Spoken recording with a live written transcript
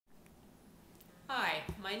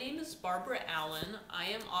My name is Barbara Allan. I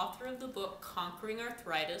am author of the book Conquering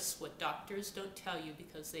Arthritis, What Doctors Don't Tell You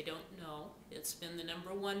Because They Don't Know. It's been the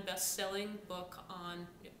 #1 best-selling book on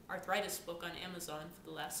arthritis book on Amazon for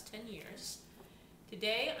the last 10 years.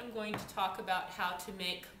 Today I'm going to talk about how to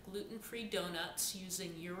make gluten-free donuts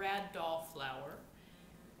using Urad Dal flour.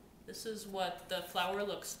 This is what the flour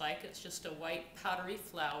looks like. It's just a white powdery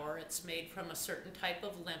flour. It's made from a certain type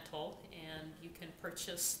of lentil, and you can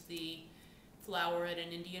purchase the flour at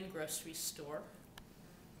an Indian grocery store.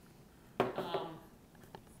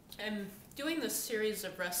 I'm doing this series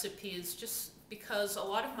of recipes just because a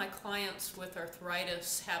lot of my clients with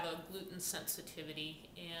arthritis have a gluten sensitivity,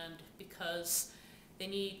 and because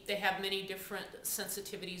they have many different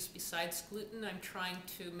sensitivities besides gluten, I'm trying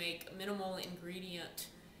to make minimal ingredient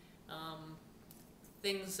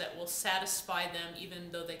things that will satisfy them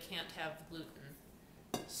even though they can't have gluten.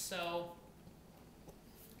 So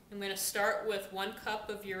I'm going to start with 1 cup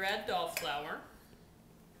of Urad Dal flour,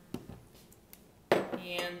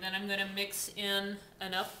 and then I'm going to mix in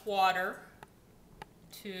enough water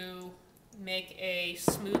to make a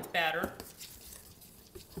smooth batter.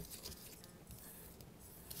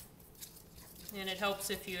 And it helps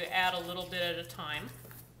if you add a little bit at a time.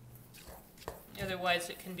 Otherwise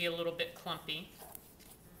it can be a little bit clumpy.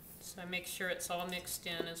 So I make sure it's all mixed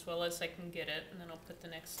in as well as I can get it, and then I'll put the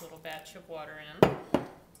next little batch of water in.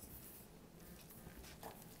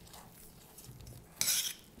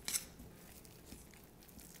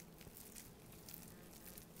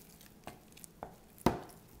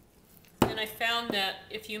 And I found that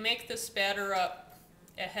if you make this batter up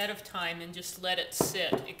ahead of time and just let it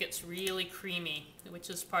sit, it gets really creamy, which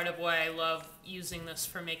is part of why I love using this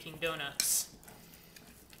for making donuts.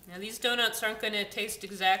 Now these donuts aren't going to taste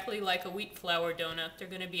exactly like a wheat flour donut. They're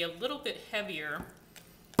going to be a little bit heavier,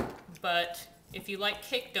 but if you like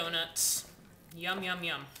cake donuts, yum, yum,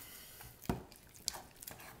 yum. You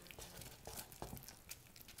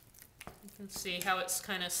can see how it's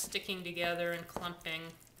kind of sticking together and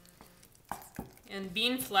clumping. And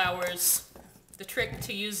bean flours, the trick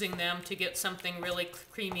to using them to get something really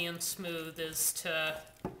creamy and smooth is to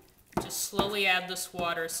just slowly add this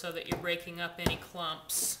water so that you're breaking up any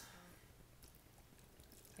clumps.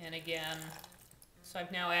 And again, so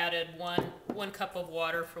I've now added one cup of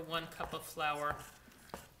water for 1 cup of flour.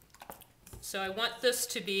 So I want this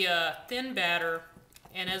to be a thin batter,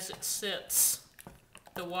 and as it sits,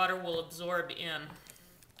 the water will absorb in.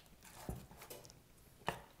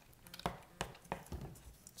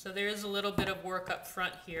 So there is a little bit of work up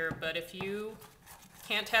front here, but if you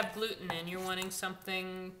can't have gluten and you're wanting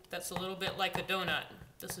something that's a little bit like a donut,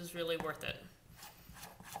 this is really worth it.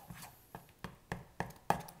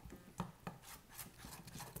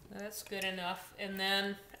 That's good enough. And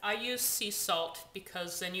then I use sea salt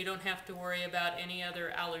because then you don't have to worry about any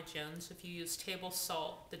other allergens. If you use table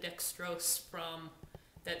salt, the dextrose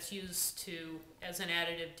that's used as an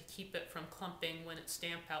additive to keep it from clumping when it's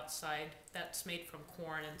damp outside, that's made from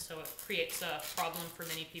corn, and so it creates a problem for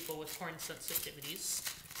many people with corn sensitivities.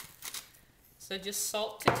 So just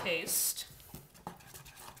salt to taste.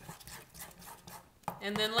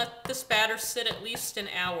 And then let this batter sit at least an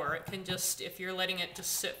hour. It can just, if you're letting it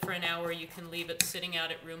just sit for an hour, you can leave it sitting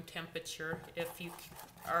out at room temperature. If you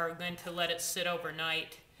are going to let it sit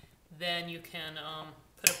overnight, then you can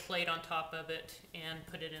put a plate on top of it and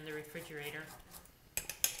put it in the refrigerator.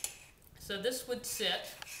 So this would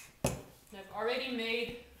sit. I've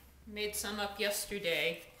already made some up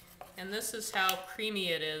yesterday, and this is how creamy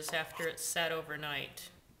it is after it's sat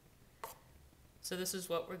overnight. So this is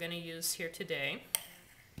what we're going to use here today.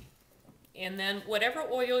 And then whatever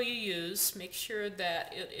oil you use, make sure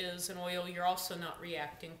that it is an oil you're also not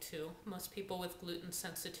reacting to. Most people with gluten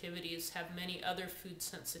sensitivities have many other food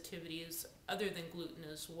sensitivities other than gluten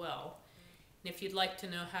as well. And if you'd like to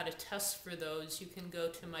know how to test for those, you can go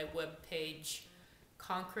to my webpage,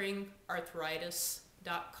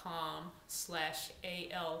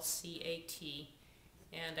 conqueringarthritis.com/ALCAT,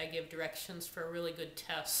 and I give directions for a really good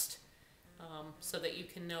test so that you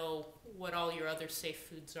can know what all your other safe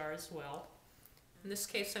foods are as well. In this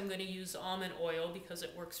case, I'm going to use almond oil because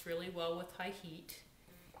it works really well with high heat.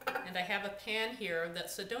 And I have a pan here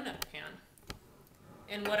that's a donut pan.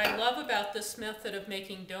 And what I love about this method of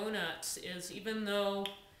making donuts is even though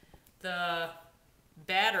the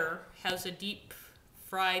batter has a deep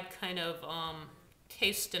fried kind of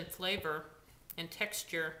taste and flavor and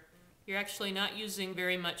texture, you're actually not using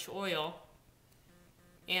very much oil,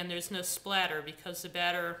 and there's no splatter because the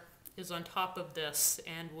batter is on top of this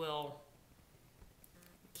and will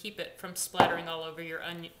keep it from splattering all over your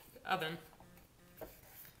oven.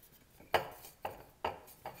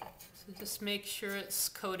 So Just make sure it's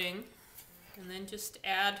coating, and then just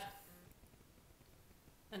add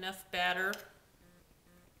enough batter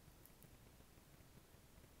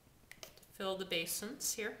to fill the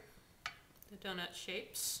basins here, the donut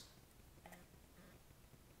shapes.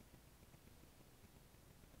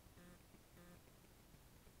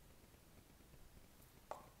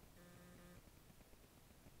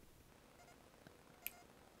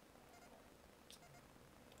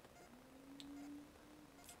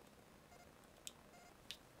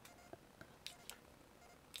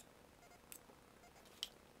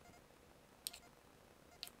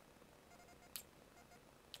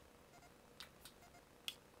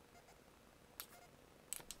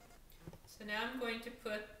 So now I'm going to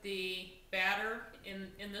put the batter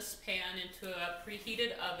in this pan into a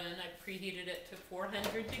preheated oven. I preheated it to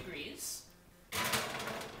 400 degrees.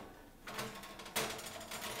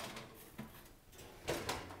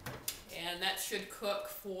 And that should cook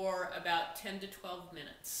for about 10 to 12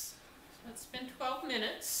 minutes. So it's been 12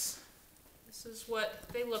 minutes. This is what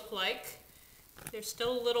they look like. They're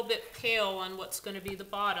still a little bit pale on what's going to be the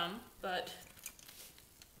bottom, but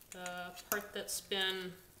the part that's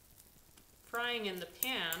been frying in the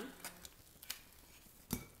pan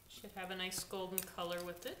should have a nice golden color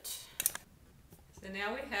with it. So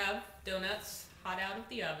now we have donuts hot out of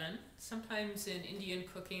the oven. Sometimes in Indian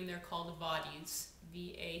cooking they're called vatis,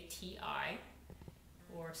 V-A-T-I,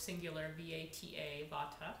 or singular V-A-T-A,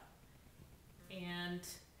 vata. And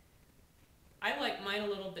I like mine a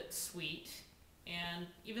little bit sweet, and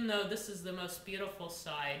even though this is the most beautiful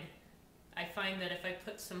side, I find that if I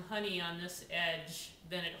put some honey on this edge,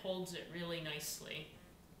 then it holds it really nicely.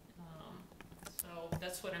 So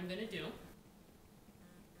that's what I'm going to do.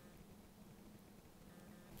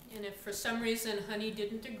 And if for some reason honey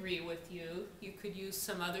didn't agree with you, you could use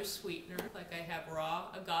some other sweetener, like I have raw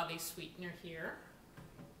agave sweetener here,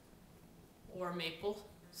 or maple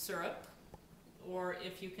syrup, or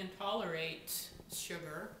if you can tolerate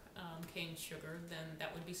sugar, cane sugar, then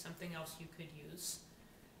that would be something else you could use.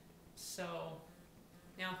 So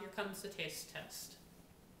now here comes the taste test.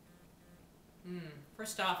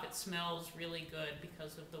 First off, it smells really good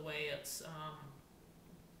because of the way it's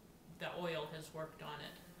the oil has worked on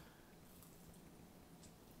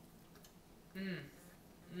it.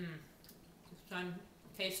 I'm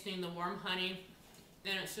tasting the warm honey,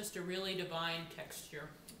 and it's just a really divine texture.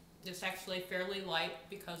 It's actually fairly light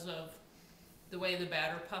because of the way the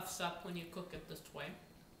batter puffs up when you cook it this way.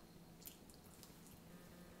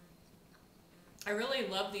 I really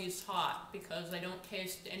love these hot because I don't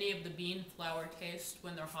taste any of the bean flour taste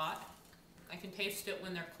when they're hot. I can taste it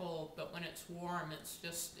when they're cold, but when it's warm, it's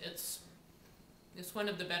just, it's one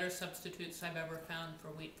of the better substitutes I've ever found for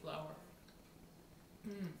wheat flour.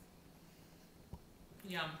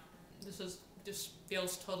 Yum. This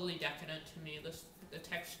feels totally decadent to me. The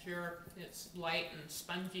texture, it's light and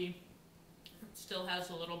spongy. It still has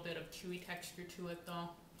a little bit of chewy texture to it though.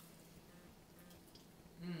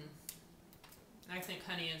 I think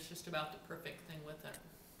honey is just about the perfect thing with it.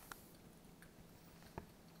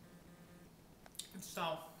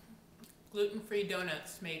 So, gluten-free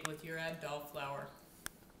donuts made with Urad Dal flour.